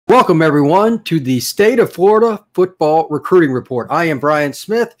Welcome, everyone, to the State of Florida Football Recruiting Report. I am Brian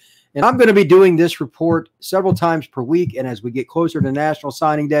Smith, and I'm going to be doing this report several times per week. And as we get closer to National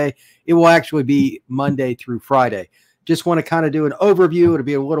Signing Day, it will actually be Monday through Friday. Just want to kind of do an overview. It'll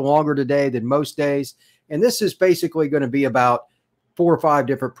be a little longer today than most days. And this is basically going to be about 4 or 5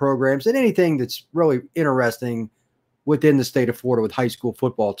 different programs and anything that's really interesting within the state of Florida with high school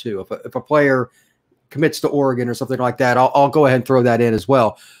football, too. If a player commits to Oregon or something like that, I'll go ahead and throw that in as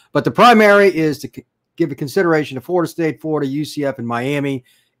well. But the primary is to give a consideration to Florida State, Florida, UCF, and Miami.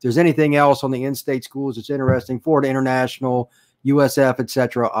 If there's anything else on the in-state schools that's interesting, Florida International, USF,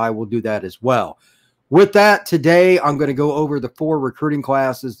 etc., I will do that as well. With that, today I'm going to go over the 4 recruiting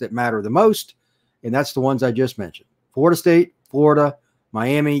classes that matter the most, and that's the ones I just mentioned. Florida State, Florida,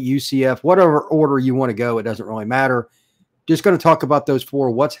 Miami, UCF, whatever order you want to go, it doesn't really matter. Just going to talk about those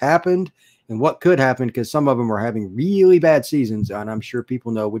 4, what's happened, and what could happen, because some of them are having really bad seasons, and I'm sure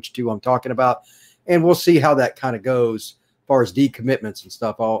people know which 2 I'm talking about, and we'll see how that kind of goes as far as decommitments and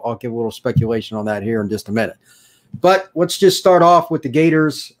stuff. I'll give a little speculation on that here in just a minute. But let's just start off with the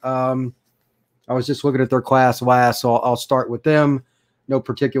Gators. I was just looking at their class last, so I'll start with them. No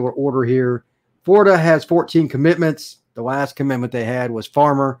particular order here. Florida has 14 commitments. The last commitment they had was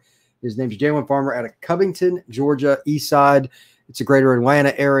Farmer. His name's Jalen Farmer out of Covington, Georgia, East Side. It's a greater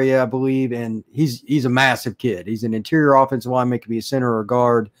Atlanta area, I believe, and he's a massive kid. He's an interior offensive lineman, could be a center or a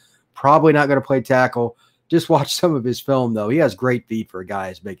guard. Probably not going to play tackle. Just watch some of his film, though. He has great feet for a guy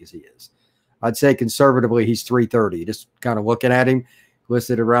as big as he is. I'd say conservatively he's 330. Just kind of looking at him,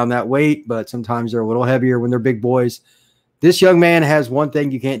 listed around that weight, but sometimes they're a little heavier when they're big boys. This young man has one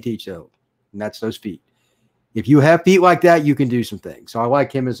thing you can't teach, though, and that's those feet. If you have feet like that, you can do some things. So I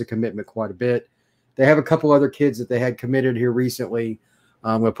like him as a commitment quite a bit. They have a couple other kids that they had committed here recently.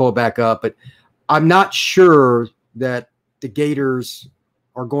 I'm going to pull it back up, but I'm not sure that the Gators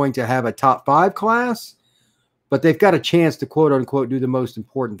are going to have a top 5 class, but they've got a chance to quote unquote do the most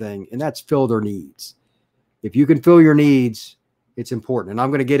important thing, and that's fill their needs. If you can fill your needs, it's important. And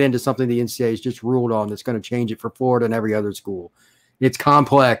I'm going to get into something the NCAA has just ruled on that's going to change it for Florida and every other school. It's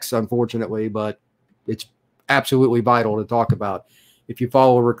complex, unfortunately, but it's absolutely vital to talk about. If you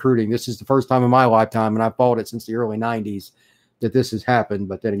follow recruiting, this is the first time in my lifetime, and I've followed it since the early 90s, that this has happened.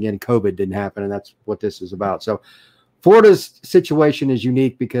 But then again, COVID didn't happen, and that's what this is about. So Florida's situation is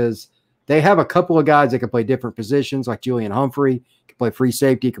unique because they have a couple of guys that can play different positions, like Julian Humphrey, can play free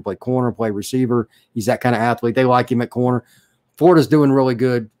safety, can play corner, play receiver. He's that kind of athlete. They like him at corner. Florida's doing really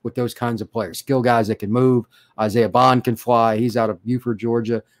good with those kinds of players, skill guys that can move. Isaiah Bond can fly. He's out of Beaufort,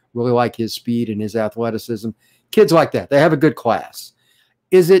 Georgia. Really like his speed and his athleticism. Kids like that. They have a good class.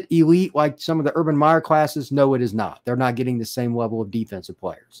 Is it elite like some of the Urban Meyer classes? No, it is not. They're not getting the same level of defensive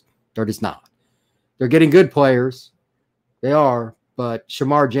players. They're just not. They're getting good players. They are. But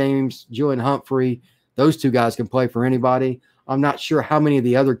Shamar James, Julian Humphrey, those 2 guys can play for anybody. I'm not sure how many of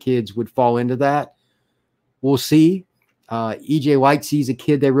the other kids would fall into that. We'll see. E.J. Lightsey's a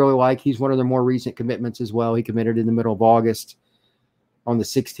kid they really like. He's one of their more recent commitments as well. He committed in the middle of August on the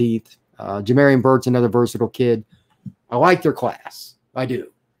 16th. Jamarian Burt's another versatile kid. I like their class. I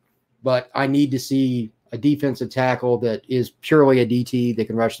do. But I need to see a defensive tackle that is purely a DT that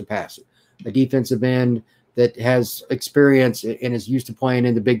can rush the passer, a defensive end that has experience and is used to playing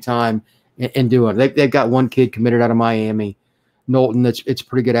in the big time and doing it. They've got one kid committed out of Miami, Knowlton. It's a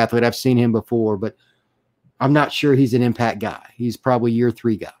pretty good athlete. I've seen him before, but I'm not sure he's an impact guy. He's probably year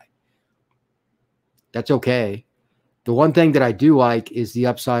 3 guy. That's okay. The one thing that I do like is the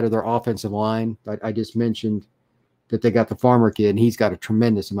upside of their offensive line. I just mentioned that they got the Farmer kid, and he's got a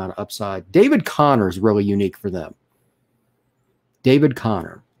tremendous amount of upside. David Connor is really unique for them. David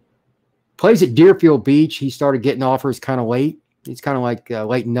Connor plays at Deerfield Beach. He started getting offers kind of late. He's kind of like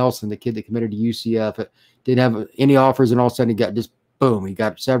Leighton Nelson, the kid that committed to UCF. Didn't have any offers, and all of a sudden he got just boom. He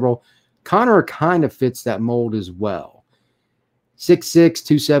got several. Connor kind of fits that mold as well. 6'6",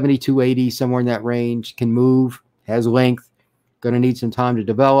 270, 280, somewhere in that range. Can move, has length. Going to need some time to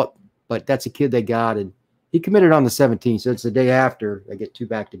develop, but that's a kid they got, and he committed on the 17th, so it's the day after. They get 2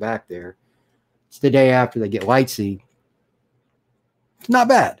 back-to-back there. It's the day after they get Lightsey. It's not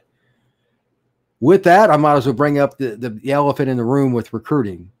bad. With that, I might as well bring up the elephant in the room with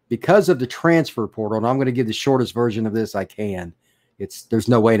recruiting. Because of the transfer portal, and I'm going to give the shortest version of this I can. There's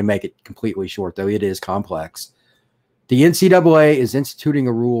no way to make it completely short, though. It is complex. The NCAA is instituting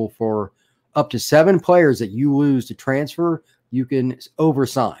a rule for up to 7 players that you lose to transfer, you can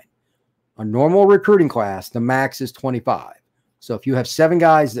oversign. A normal recruiting class, the max is 25. So if you have 7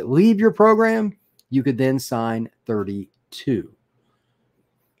 guys that leave your program, you could then sign 32.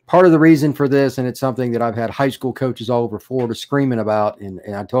 part of the reason for this, and it's something that I've had high school coaches all over Florida screaming about, and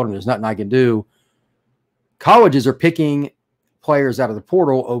I told them there's nothing I can do. Colleges are picking players out of the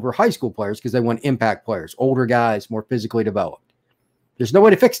portal over high school players because they want impact players, older guys, more physically developed. There's no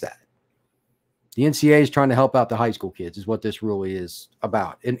way to fix that. The NCAA is trying to help out the high school kids is what this really is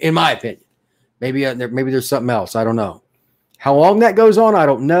about, in my opinion. Maybe there's something else. I don't know. How long that goes on, I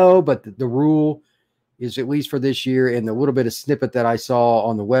don't know, but the rule is, at least for this year, and the little bit of snippet that I saw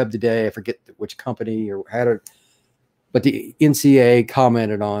on the web today, I forget which company or had it, but the NCAA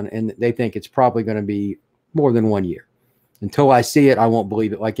commented on, and they think it's probably going to be more than 1 year. Until I see it, I won't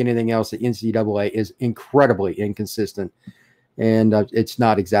believe it. Like anything else, the NCAA is incredibly inconsistent, and it's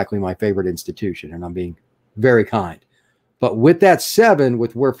not exactly my favorite institution, and I'm being very kind. But with that 7,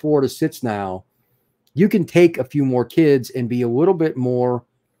 with where Florida sits now, you can take a few more kids and be a little bit more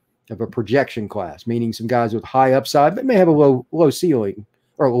of a projection class, meaning some guys with high upside, but may have a low ceiling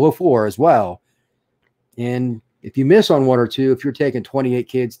or a low floor as well. And if you miss on 1 or 2, if you're taking 28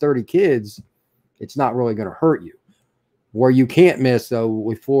 kids, 30 kids, it's not really going to hurt you. Where you can't miss, though,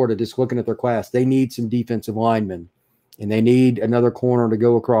 with Florida, just looking at their class, they need some defensive linemen, and they need another corner to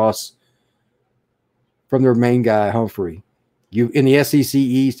go across from their main guy, Humphrey. In the SEC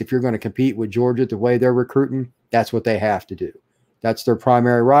East, if you're going to compete with Georgia the way they're recruiting, that's what they have to do. That's their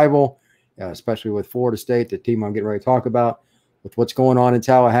primary rival, especially with Florida State, the team I'm getting ready to talk about. With what's going on in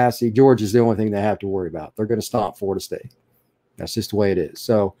Tallahassee, Georgia's the only thing they have to worry about. They're going to stomp Florida State. That's just the way it is.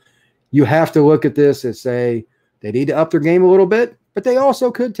 So you have to look at this and say they need to up their game a little bit, but they also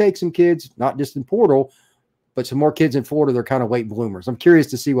could take some kids, not just in portal, but some more kids in Florida. They're kind of late bloomers. I'm curious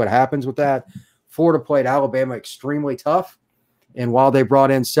to see what happens with that. Florida played Alabama extremely tough. And while they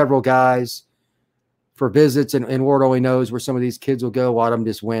brought in several guys for visits, and Lord only knows where some of these kids will go, a lot of them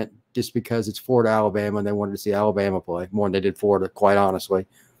just went just because it's Florida, Alabama, and they wanted to see Alabama play more than they did Florida, quite honestly.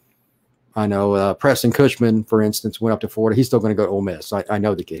 I know Preston Cushman, for instance, went up to Florida. He's still going to go to Ole Miss. I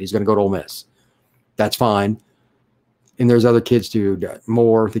know the kid. He's going to go to Ole Miss. That's fine. And there's other kids too.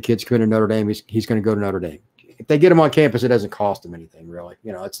 Moore, the kid's coming to Notre Dame. He's going to go to Notre Dame. If they get him on campus, it doesn't cost them anything, really.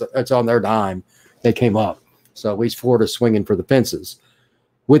 You know, it's on their dime. They came up. So at least Florida's swinging for the fences.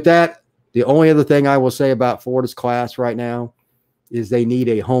 With that, the only other thing I will say about Florida's class right now is they need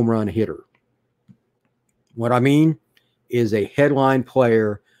a home run hitter. What I mean is a headline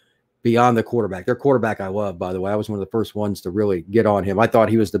player beyond the quarterback. Their quarterback I love, by the way. I was one of the first ones to really get on him. I thought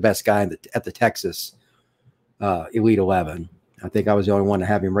he was the best guy at the Texas Elite 11. I think I was the only one to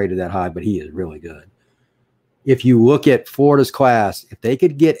have him rated that high, but he is really good. If you look at Florida's class, if they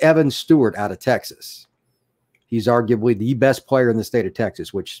could get Evan Stewart out of Texas, he's arguably the best player in the state of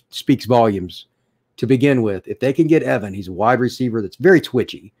Texas, which speaks volumes to begin with. If they can get Evan, he's a wide receiver that's very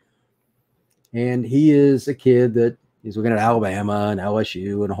twitchy. And he is a kid that is looking at Alabama and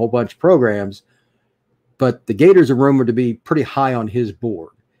LSU and a whole bunch of programs. But the Gators are rumored to be pretty high on his board.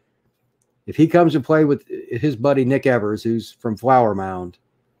 If he comes and play with his buddy Nick Evers, who's from Flower Mound,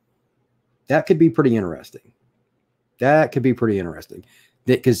 that could be pretty interesting. That could be pretty interesting.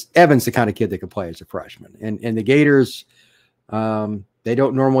 Because Evan's the kind of kid that can play as a freshman. And the Gators, they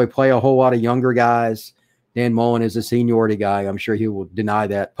don't normally play a whole lot of younger guys. Dan Mullen is a seniority guy. I'm sure he will deny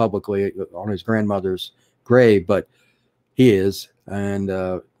that publicly on his grandmother's grave, but he is. And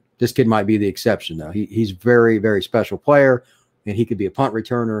this kid might be the exception, though. He's very, very special player, and he could be a punt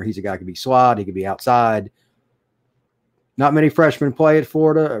returner. He's a guy who could be slot. He could be outside. Not many freshmen play at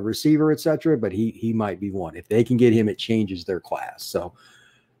Florida, a receiver, etc., but he might be one. If they can get him, it changes their class. So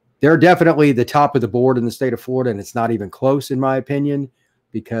they're definitely the top of the board in the state of Florida, and it's not even close, in my opinion,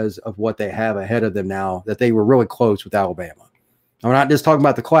 because of what they have ahead of them now, that they were really close with Alabama. I'm not just talking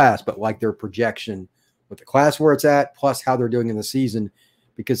about the class, but like their projection with the class where it's at, plus how they're doing in the season,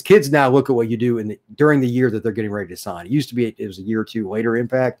 because kids now look at what you do during the year that they're getting ready to sign. It used to be it was a year or two later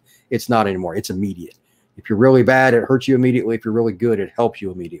impact. It's not anymore. It's immediate. If you're really bad, it hurts you immediately. If you're really good, it helps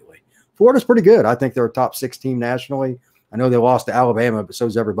you immediately. Florida's pretty good. I think they're a top 6 team nationally. I know they lost to Alabama, but so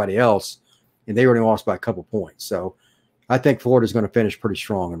is everybody else, and they only lost by a couple points. So I think Florida's going to finish pretty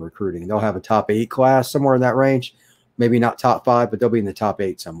strong in recruiting. They'll have a top 8 class somewhere in that range. Maybe not top 5, but they'll be in the top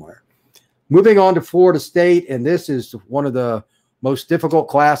 8 somewhere. Moving on to Florida State, and this is one of the most difficult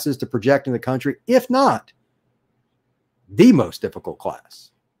classes to project in the country, if not the most difficult class.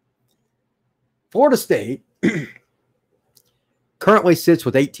 Florida State currently sits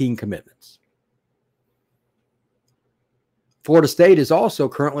with 18 commitments. Florida State is also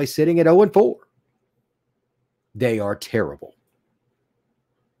currently sitting at 0-4. They are terrible.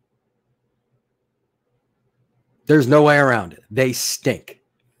 There's no way around it. They stink.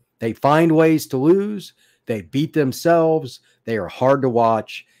 They find ways to lose. They beat themselves. They are hard to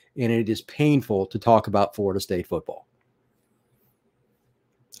watch. and it is painful to talk about Florida State football.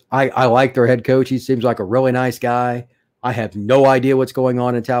 I like their head coach. He seems like a really nice guy. I have no idea what's going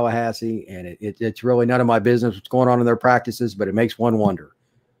on in Tallahassee, and it's really none of my business what's going on in their practices, but it makes one wonder.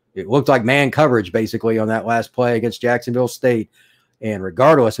 It looked like man coverage basically on that last play against Jacksonville State, and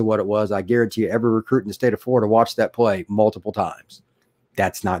regardless of what it was, I guarantee you every recruit in the state of Florida watched that play multiple times.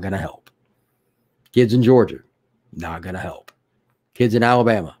 That's not going to help. Kids in Georgia, not going to help. Kids in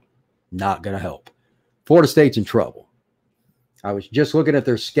Alabama, not going to help. Florida State's in trouble. I was just looking at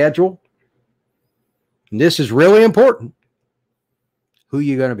their schedule. And this is really important. Who are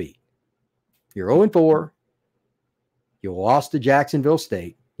you going to beat? You're 0-4. You lost to Jacksonville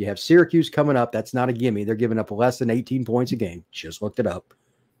State. You have Syracuse coming up. That's not a gimme. They're giving up less than 18 points a game. Just looked it up.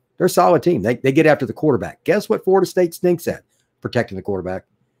 They're a solid team. They get after the quarterback. Guess what Florida State stinks at? Protecting the quarterback.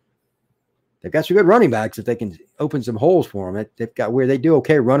 They've got some good running backs if they can open some holes for them. They've got where they do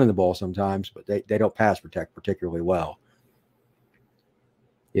okay running the ball sometimes, but they don't pass protect particularly well.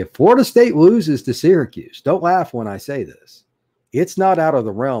 If Florida State loses to Syracuse, don't laugh when I say this. It's not out of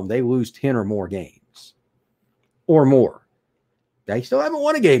the realm. They lose 10 or more games or more. They still haven't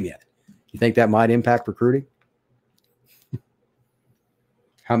won a game yet. You think that might impact recruiting?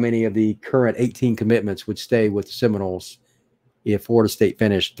 How many of the current 18 commitments would stay with the Seminoles if Florida State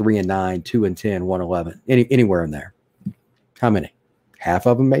finished 3-9, 2-10, 1-11, anywhere in there? How many? Half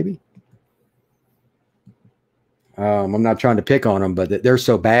of them, maybe? I'm not trying to pick on them, but they're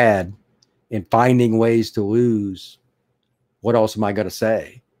so bad in finding ways to lose. What else am I going to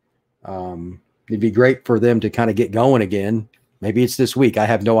say? It'd be great for them to kind of get going again. Maybe it's this week. I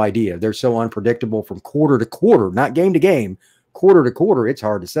have no idea. They're so unpredictable from quarter to quarter, not game to game, quarter to quarter. It's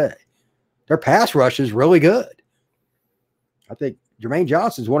hard to say. Their pass rush is really good. I think Jermaine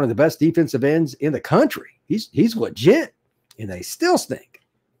Johnson's one of the best defensive ends in the country. He's legit, and they still stink.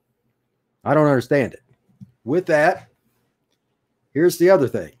 I don't understand it. With that, here's the other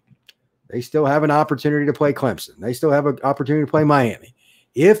thing. They still have an opportunity to play Clemson. They still have an opportunity to play Miami.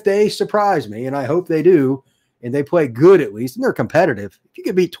 If they surprise me, and I hope they do, and they play good at least, and they're competitive, if you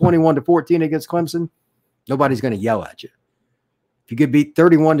could beat 21-14 against Clemson, nobody's going to yell at you. If you could beat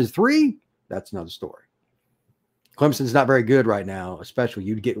 31-3, that's another story. Clemson's not very good right now, especially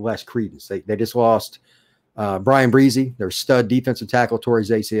you'd get less credence. They just lost Brian Breezy, their stud defensive tackle, tore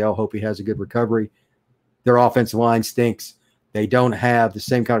his ACL. Hope he has a good recovery. Their offensive line stinks. They don't have the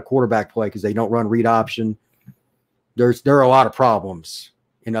same kind of quarterback play because they don't run read option. There are a lot of problems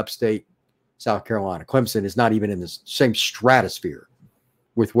in upstate South Carolina. Clemson is not even in the same stratosphere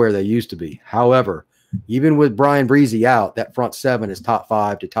with where they used to be. However, even with Brian Breezy out, that front seven is top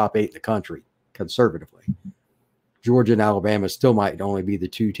 5 to top 8 in the country, conservatively. Georgia and Alabama still might only be the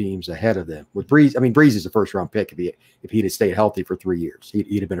 2 teams ahead of them. With Breeze, I mean, Breeze is a first-round pick if he'd have stayed healthy for 3 years.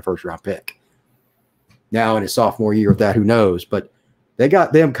 He'd have been a first-round pick. Now in his sophomore year of that, who knows? But they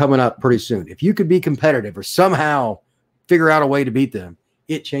got them coming up pretty soon. If you could be competitive or somehow figure out a way to beat them,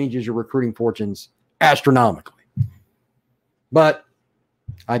 it changes your recruiting fortunes astronomically. But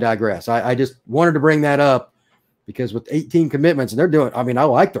I digress. I just wanted to bring that up because with 18 commitments, and they're doing, I mean, I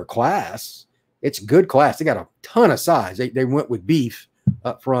like their class. It's a good class. They got a ton of size. They went with beef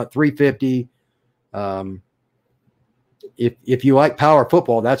up front, 350. If you like power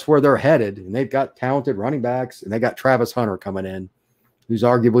football, that's where they're headed. And they've got talented running backs, and they got Travis Hunter coming in, who's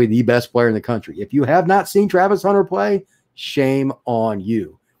arguably the best player in the country. If you have not seen Travis Hunter play, shame on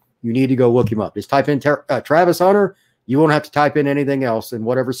you. You need to go look him up. Just type in Travis Hunter. You won't have to type in anything else in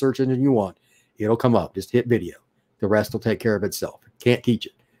whatever search engine you want. It'll come up. Just hit video. The rest will take care of itself. Can't teach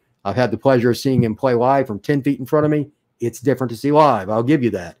it. I've had the pleasure of seeing him play live from 10 feet in front of me. It's different to see live. I'll give you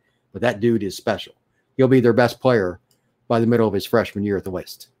that. But that dude is special. He'll be their best player by the middle of his freshman year at the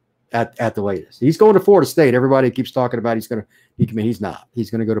latest. At the latest. He's going to Florida State. Everybody keeps talking about he's not. He's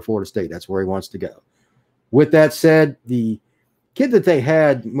going to go to Florida State. That's where he wants to go. With that said, the kid that they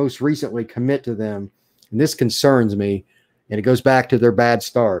had most recently commit to them, and this concerns me, and it goes back to their bad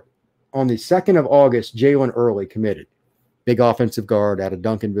start. On the 2nd of August, Jalen Early committed. Big offensive guard out of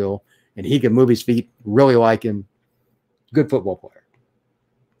Duncanville, and he can move his feet. Really like him. Good football player.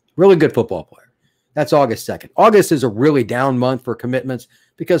 Really good football player. That's August 2nd. August is a really down month for commitments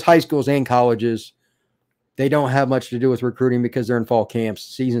because high schools and colleges, they don't have much to do with recruiting because they're in fall camps.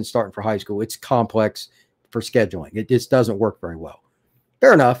 Season's starting for high school. It's complex for scheduling. It just doesn't work very well.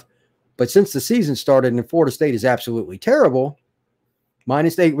 Fair enough. But since the season started and Florida State is absolutely terrible,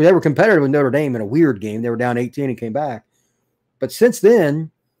 minus they were competitive with Notre Dame in a weird game. They were down 18 and came back. But since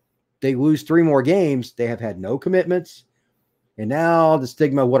then, they lose 3 more games. They have had no commitments. And now the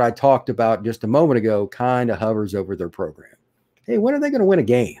stigma of what I talked about just a moment ago kind of hovers over their program. hey, when are they going to win a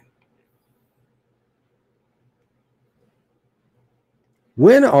game?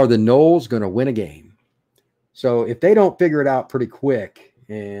 When are the Noles going to win a game? So if they don't figure it out pretty quick,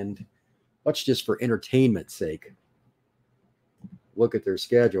 and let's just for entertainment's sake look at their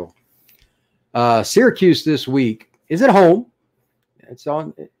schedule. Syracuse this week is at home. It's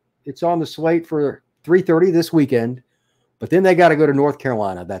on the slate for 3:30 this weekend, but then they got to go to North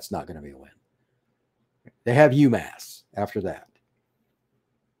Carolina. That's not going to be a win. They have UMass after that,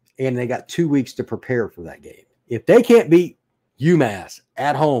 and they got 2 weeks to prepare for that game. If they can't beat UMass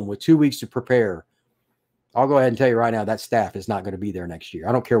at home with 2 weeks to prepare, I'll go ahead and tell you right now that staff is not going to be there next year.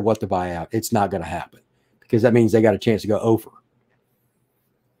 I don't care what the buyout. It's not going to happen because that means they got a chance to go over.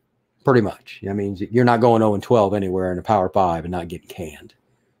 Pretty much. That means you're not going 0-12 anywhere in a Power 5 and not getting canned.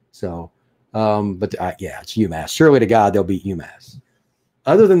 So, yeah, it's UMass. Surely to God they'll beat UMass.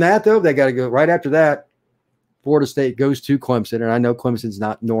 Other than that, though, they got to go right after that. Florida State goes to Clemson, and I know Clemson's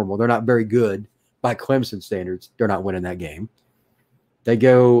not normal. They're not very good by Clemson standards. They're not winning that game. They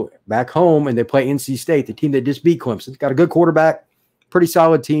go back home, and they play NC State, the team that just beat Clemson. Got a good quarterback, pretty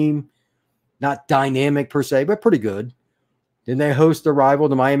solid team. Not dynamic per se, but pretty good. Then they host their rival,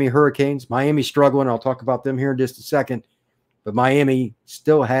 the Miami Hurricanes. Miami's struggling. I'll talk about them here in just a second. But Miami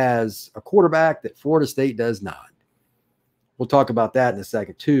still has a quarterback that Florida State does not. We'll talk about that in a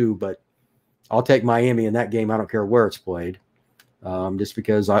second too, but I'll take Miami in that game. I don't care where it's played, just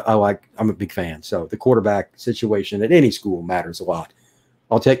because I'm a big fan. So the quarterback situation at any school matters a lot.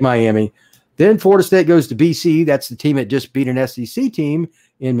 I'll take Miami. Then Florida State goes to BC. That's the team that just beat an SEC team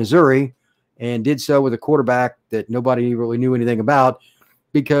in Missouri, and did so with a quarterback that nobody really knew anything about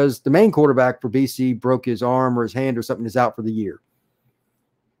because the main quarterback for BC broke his arm or his hand or something, is out for the year.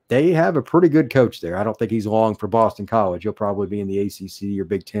 They have a pretty good coach there. I don't think he's long for Boston College. He'll probably be in the ACC or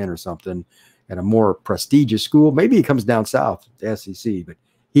Big Ten or something at a more prestigious school. Maybe he comes down south, the SEC, but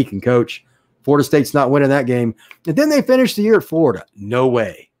he can coach. Florida State's not winning that game. And then they finish the year at Florida. No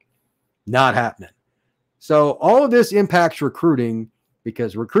way. Not happening. So all of this impacts recruiting,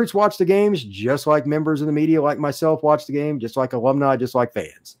 because recruits watch the games just like members of the media like myself watch the game, just like alumni, just like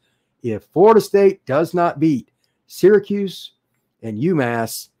fans. If Florida State does not beat Syracuse and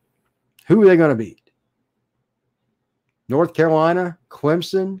UMass, who are they going to beat? North Carolina,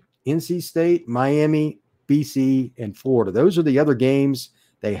 Clemson, NC State, Miami, BC, and Florida. Those are the other games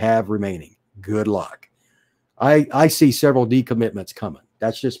they have remaining. Good luck. I see several decommitments coming.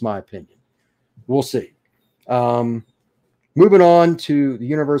 That's just my opinion. We'll see. Moving on to the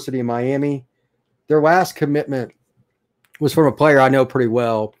University of Miami. Their last commitment was from a player I know pretty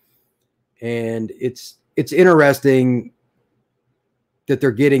well. And it's interesting that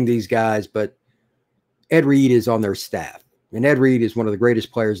they're getting these guys, but Ed Reed is on their staff. And Ed Reed is one of the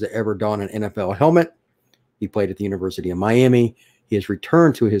greatest players to ever don an NFL helmet. He played at the University of Miami. He has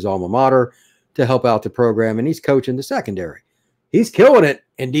returned to his alma mater to help out the program, and he's coaching the secondary. He's killing it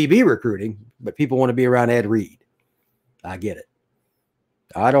in DB recruiting, but people want to be around Ed Reed. I get it.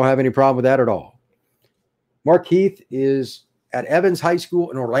 I don't have any problem with that at all. Mark Heath is at Evans High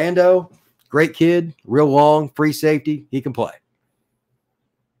School in Orlando. Great kid, real long, free safety. He can play.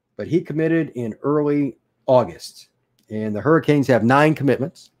 But he committed in early August, and the Hurricanes have 9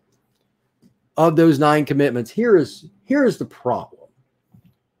 commitments. Of those 9 commitments, here is the problem.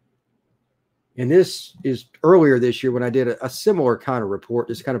 And this is earlier this year when I did a similar kind of report,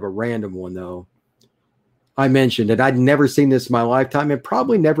 just kind of a random one, though. I mentioned that I'd never seen this in my lifetime and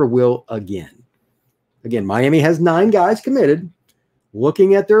probably never will again. Again, Miami has 9 guys committed.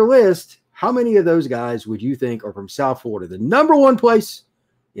 Looking at their list, how many of those guys would you think are from South Florida, the #1 place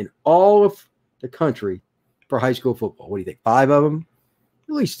in all of the country for high school football? What do you think? 5 of them?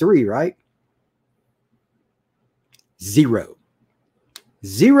 At least 3, right? 0.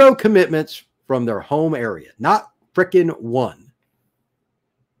 0 commitments from their home area. Not frickin' 1.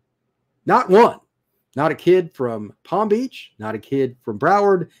 Not 1. Not a kid from Palm Beach, not a kid from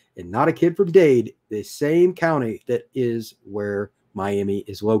Broward, and not a kid from Dade, the same county that is where Miami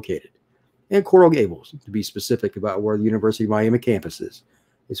is located. And Coral Gables, to be specific about where the University of Miami campus is.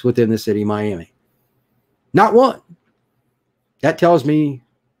 It's within the city of Miami. Not 1. That tells me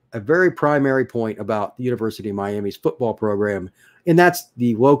a very primary point about the University of Miami's football program, and that's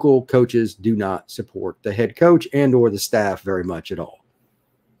the local coaches do not support the head coach and or the staff very much at all.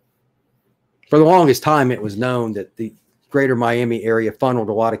 For the longest time, it was known that the greater Miami area funneled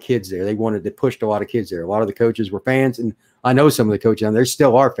a lot of kids there. They pushed a lot of kids there. A lot of the coaches were fans, and I know some of the coaches, and they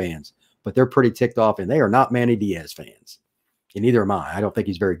still are fans, but they're pretty ticked off, and they are not Manny Diaz fans. And neither am I. I don't think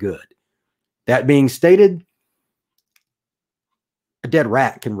he's very good. That being stated, a dead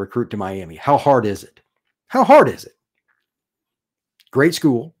rat can recruit to Miami. How hard is it? How hard is it? Great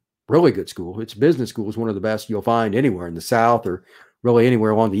school, really good school. Its business school is one of the best you'll find anywhere in the South or really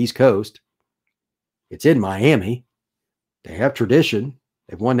anywhere along the East Coast. It's in Miami. They have tradition.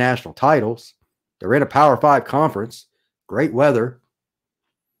 They've won national titles. They're in a Power 5 conference. Great weather.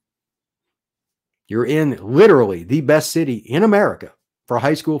 You're in literally the best city in America for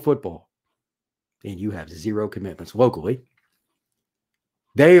high school football, and you have zero commitments locally.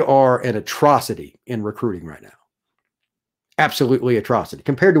 They are an atrocity in recruiting right now. Absolutely atrocity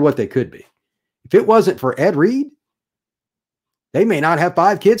compared to what they could be. If it wasn't for Ed Reed, they may not have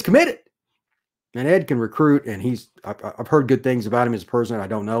 5 kids committed. And Ed can recruit, and I've heard good things about him as a person. I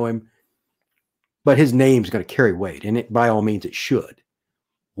don't know him, but his name's going to carry weight, and by all means it should.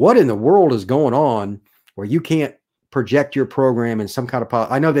 What in the world is going on where you can't project your program in some kind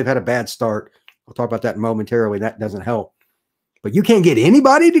of I know they've had a bad start. We'll talk about that momentarily. That doesn't help. But you can't get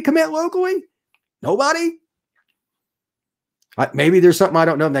anybody to commit locally? Nobody? Maybe there's something I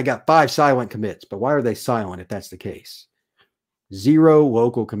don't know. And they got 5 silent commits, but why are they silent if that's the case? 0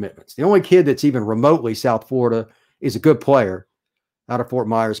 local commitments. The only kid that's even remotely South Florida is a good player out of Fort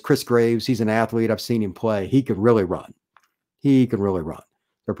Myers, Chris Graves. He's an athlete. I've seen him play. He can really run. He can really run.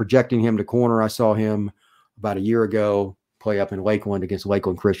 They're projecting him to corner. I saw him about a year ago play up in Lakeland against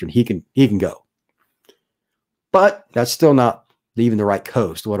Lakeland Christian. He can go. But that's still not even the right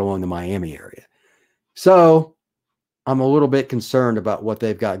coast, let alone the Miami area. So I'm a little bit concerned about what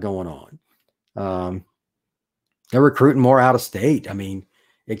they've got going on. They're recruiting more out of state. I mean,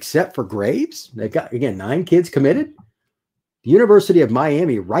 except for Graves, they've got, again, 9 kids committed. The University of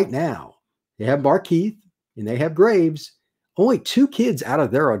Miami right now, they have Markeith and they have Graves. Only 2 kids out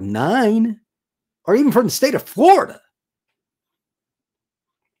of their 9 are even from the state of Florida.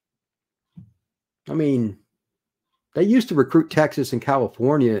 I mean, they used to recruit Texas and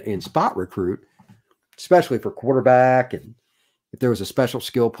California in spot recruit, especially for quarterback. And if there was a special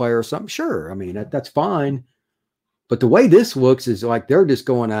skill player or something, sure. I mean, that's fine. But the way this looks is like they're just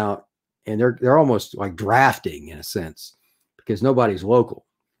going out and they're almost like drafting in a sense because nobody's local.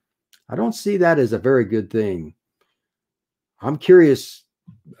 I don't see that as a very good thing. I'm curious,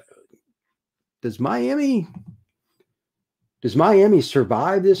 does Miami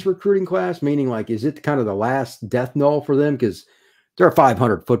survive this recruiting class? Meaning, like, is it kind of the last death knell for them? Because they're a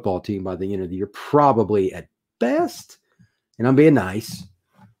 500 football team by the end of the year, probably at best. And I'm being nice.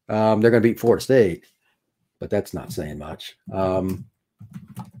 They're going to beat Florida State. But that's not saying much.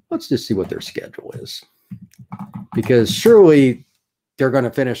 Let's just see what their schedule is. Because surely they're going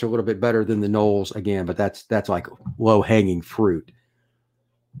to finish a little bit better than the Noles again, but that's like low-hanging fruit.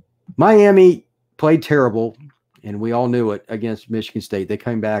 Miami played terrible, and we all knew it, against Michigan State. They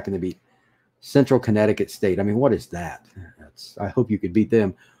came back and they beat Central Connecticut State. I mean, what is that? I hope you could beat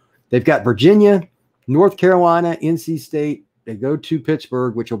them. They've got Virginia, North Carolina, NC State. They go to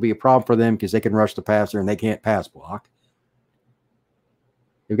Pittsburgh, which will be a problem for them because they can rush the passer and they can't pass block.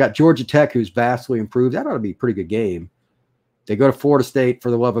 They've got Georgia Tech, who's vastly improved. That ought to be a pretty good game. They go to Florida State.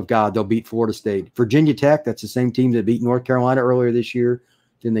 For the love of God, they'll beat Florida State. Virginia Tech, that's the same team that beat North Carolina earlier this year.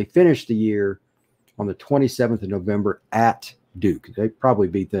 Then they finish the year on the 27th of November at Duke. They probably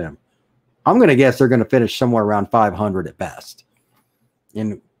beat them. I'm going to guess they're going to finish somewhere around 500 at best.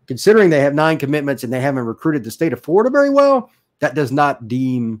 And considering they have 9 commitments and they haven't recruited the state of Florida very well, that does not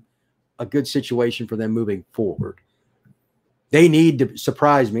deem a good situation for them moving forward. They need to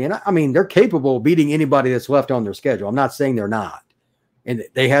surprise me. And I mean, they're capable of beating anybody that's left on their schedule. I'm not saying they're not. And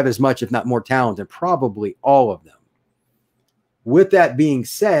they have as much, if not more talent than probably all of them. With that being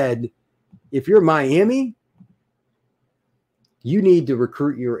said, if you're Miami, you need to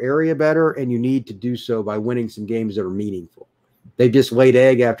recruit your area better, and you need to do so by winning some games that are meaningful. They've just laid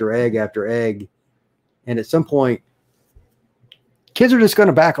egg after egg after egg. And at some point, kids are just going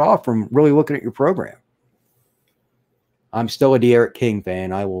to back off from really looking at your program. I'm still a De'Aaron King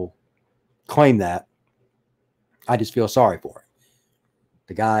fan. I will claim that. I just feel sorry for him.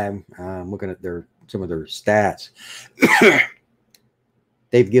 The guy, I'm looking at some of their stats.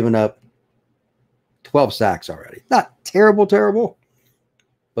 They've given up 12 sacks already. Not terrible,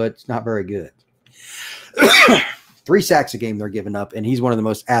 but it's not very good. 3 sacks a game they're giving up, and he's one of the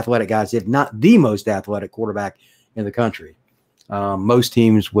most athletic guys, if not the most athletic quarterback in the country. Most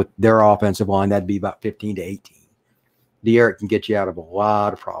teams with their offensive line, that'd be about 15 to 18. De'Aaron can get you out of a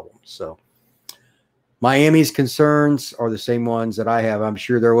lot of problems. So Miami's concerns are the same ones that I have. I'm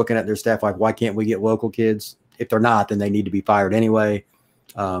sure they're looking at their staff like, why can't we get local kids? If they're not, then they need to be fired anyway.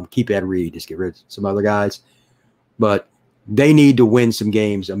 Keep Ed Reed, just get rid of some other guys. But they need to win some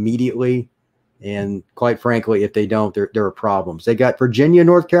games immediately. And quite frankly, if they don't, there are problems. They got Virginia,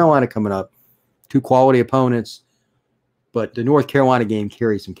 North Carolina coming up, 2 quality opponents. but the North Carolina game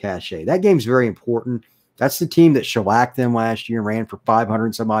carries some cachet. That game's very important. That's the team that shellacked them last year and ran for 500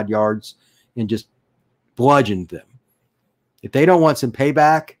 and some odd yards and just bludgeoned them. If they don't want some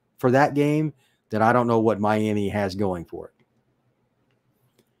payback for that game, then I don't know what Miami has going for it.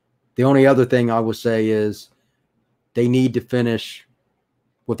 The only other thing I will say is they need to finish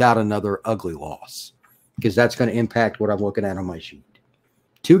without another ugly loss, because that's going to impact what I'm looking at on my sheet.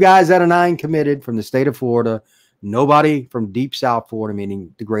 2 guys out of 9 committed from the state of Florida. Nobody from deep South Florida,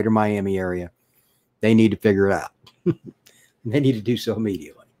 meaning the greater Miami area. They need to figure it out. They need to do so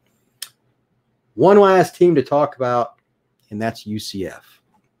immediately. One last team to talk about, and that's UCF.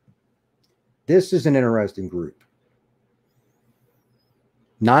 This is an interesting group.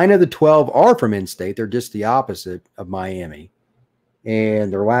 9 of the 12 are from in-state. They're just the opposite of Miami.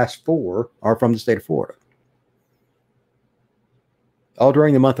 And their last 4 are from the state of Florida. All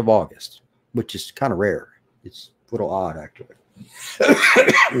during the month of August, which is kind of rare. It's a little odd, actually.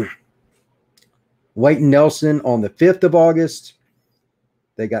 White and Nelson on the 5th of August.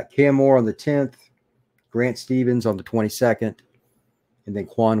 They got Cam Moore on the 10th, Grant Stevens on the 22nd, and then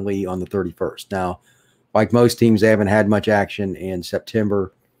Quan Lee on the 31st. Now, like most teams, they haven't had much action in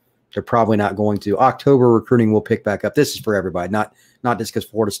September. They're probably not going to. October recruiting will pick back up. This is for everybody, not just because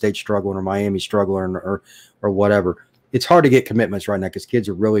Florida State's struggling or Miami's struggling or whatever. It's hard to get commitments right now because kids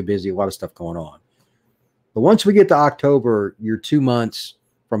are really busy, a lot of stuff going on. But once we get to October, you're 2 months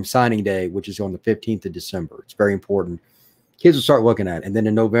from signing day, which is on the 15th of December. It's very important. Kids will start looking at it. And then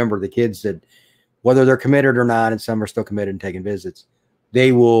in November, the kids that, whether they're committed or not, and some are still committed and taking visits,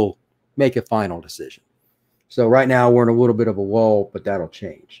 they will make a final decision. So right now we're in a little bit of a lull, but that'll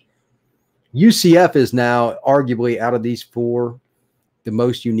change. UCF is now arguably out of these 4 the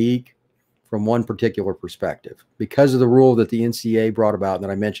most unique from one particular perspective because of the rule that the NCAA brought about that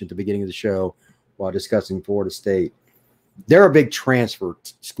I mentioned at the beginning of the show while discussing Florida State. They're a big transfer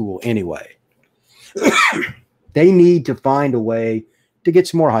school anyway. They need to find a way to get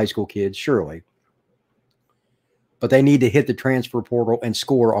some more high school kids, surely. But they need to hit the transfer portal and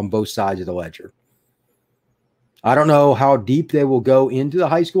score on both sides of the ledger. I don't know how deep they will go into the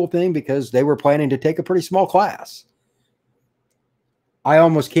high school thing because they were planning to take a pretty small class. I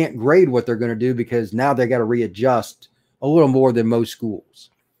almost can't grade what they're going to do because now they got to readjust a little more than most schools.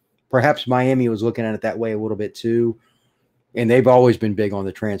 Perhaps Miami was looking at it that way a little bit too. And they've always been big on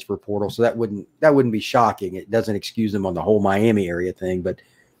the transfer portal, so that wouldn't be shocking. It doesn't excuse them on the whole Miami area thing, but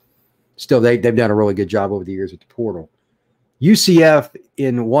still they've done a really good job over the years with the portal. UCF,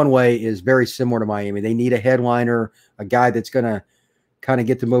 in one way, is very similar to Miami. They need a headliner, a guy that's going to kind of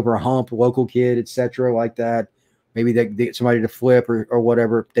get them over a hump, local kid, etc., like that. Maybe they get somebody to flip or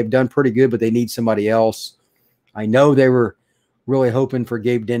whatever. They've done pretty good, but they need somebody else. I know they were really hoping for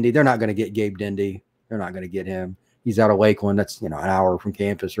Gabe Dendy. They're not going to get Gabe Dendy. They're not going to get him. He's out of Lakeland. That's, an hour from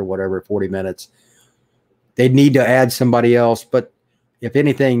campus or whatever, 40 minutes. They need to add somebody else, but if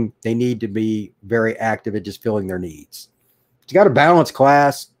anything, they need to be very active at just filling their needs. You got a balanced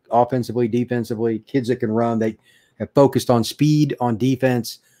class, offensively, defensively, kids that can run. They have focused on speed, on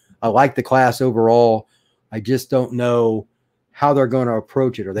defense. I like the class overall. I just don't know how they're going to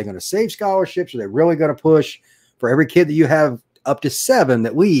approach it. Are they going to save scholarships? Are they really going to push for every kid that you have up to 7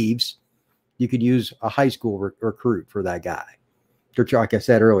 that leaves? You could use a high school recruit for that guy. Like I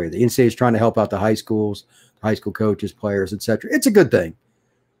said earlier, the NCAA is trying to help out the high schools, high school coaches, players, etc. It's a good thing.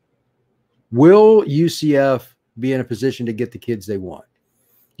 Will UCF be in a position to get the kids they want?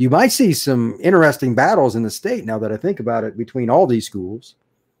 You might see some interesting battles in the state now that I think about it between all these schools,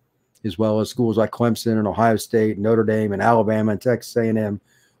 as well as schools like Clemson and Ohio State, Notre Dame and Alabama and Texas A&M,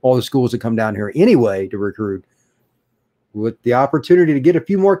 all the schools that come down here anyway to recruit. With the opportunity to get a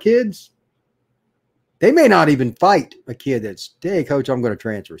few more kids, they may not even fight a kid that's, hey, coach, I'm going to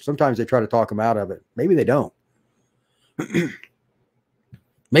transfer. Sometimes they try to talk them out of it. Maybe they don't.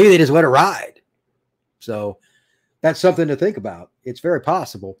 Maybe they just let it ride. So that's something to think about. It's very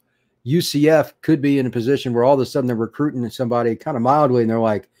possible. UCF could be in a position where all of a sudden they're recruiting somebody kind of mildly, and they're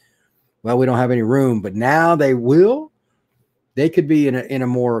like, well, we don't have any room. But now they will. They could be in a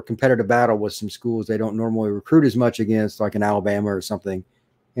more competitive battle with some schools they don't normally recruit as much against, like in Alabama or something,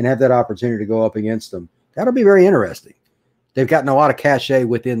 and have that opportunity to go up against them. That'll be very interesting. They've gotten a lot of cachet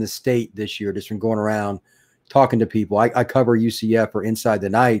within the state this year just from going around talking to people. I cover UCF for Inside the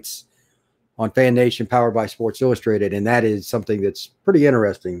Knights on FanNation, powered by Sports Illustrated, and that is something that's pretty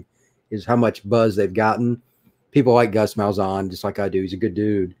interesting, is how much buzz they've gotten. People like Gus Malzahn, just like I do. He's a good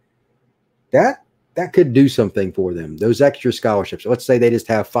dude. That could do something for them. Those extra scholarships. Let's say they just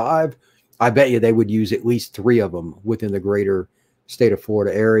have 5. I bet you they would use at least 3 of them within the greater state of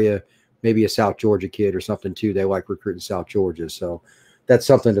Florida area. maybe a South Georgia kid or something too. They like recruiting South Georgia. So that's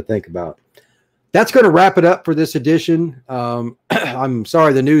something to think about. That's going to wrap it up for this edition. I'm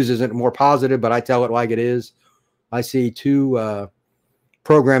sorry the news isn't more positive, but I tell it like it is. I see two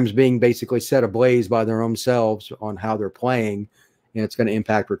programs being basically set ablaze by their own selves on how they're playing, and it's going to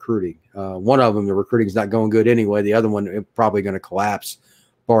impact recruiting. One of them, the recruiting is not going good anyway. The other one is probably going to collapse,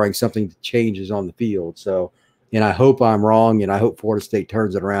 barring something that changes on the field. So, and I hope I'm wrong, and I hope Florida State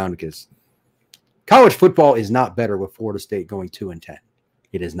turns it around, because college football is not better with Florida State going 2-10.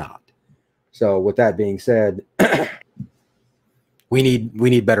 It is not. So with that being said, we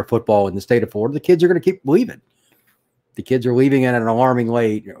need better football in the state of Florida. The kids are going to keep leaving. The kids are leaving at an alarming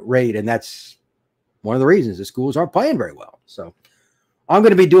rate, and that's one of the reasons the schools aren't playing very well. So I'm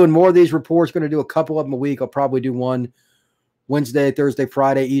going to be doing more of these reports. Going to do a couple of them a week. I'll probably do one Wednesday, Thursday,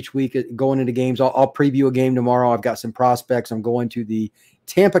 Friday each week going into games. I'll preview a game tomorrow. I've got some prospects. I'm going to the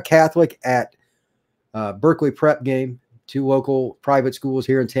Tampa Catholic at Berkeley Prep game, 2 local private schools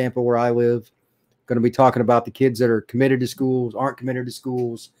here in Tampa where I live. Going to be talking about the kids that are committed to schools, aren't committed to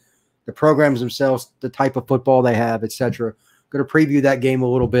schools, the programs themselves, the type of football they have, etc. Going to preview that game a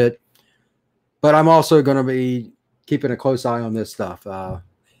little bit. But I'm also going to be keeping a close eye on this stuff.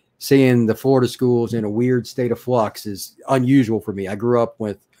 Seeing the Florida schools in a weird state of flux is unusual for me. I grew up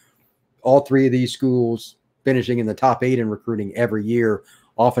with all 3 of these schools finishing in the top 8 in recruiting every year,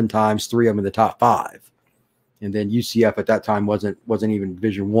 oftentimes 3 of them in the top 5. And then UCF at that time wasn't even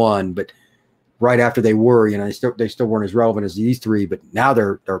Division I, but right after they were, you know, they still weren't as relevant as these 3, but now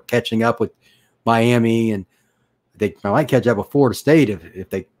they're catching up with Miami, and they might catch up with Florida State if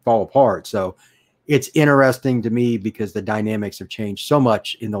they fall apart. So it's interesting to me because the dynamics have changed so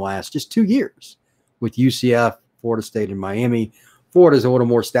much in the last just 2 years with UCF, Florida State, and Miami. Florida's a little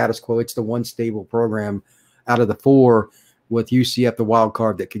more status quo. It's the one stable program out of the 4, with UCF the wild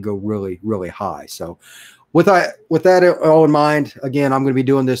card that could go really, really high. So with that all in mind, again, I'm going to be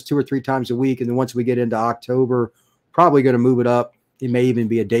doing this 2 or 3 times a week. And then once we get into October, probably going to move it up. It may even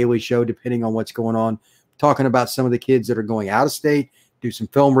be a daily show, depending on what's going on, talking about some of the kids that are going out of state, do some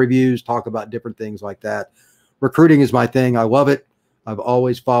film reviews, talk about different things like that. Recruiting is my thing. I love it. I've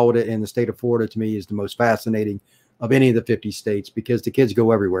always followed it. And the state of Florida, to me, is the most fascinating of any of the 50 states, because the kids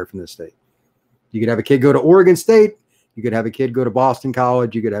go everywhere from this state. You could have a kid go to Oregon State. You could have a kid go to Boston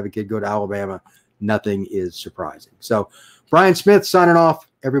College. You could have a kid go to Alabama. Nothing is surprising. So Brian Smith signing off.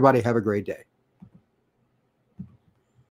 Everybody have a great day.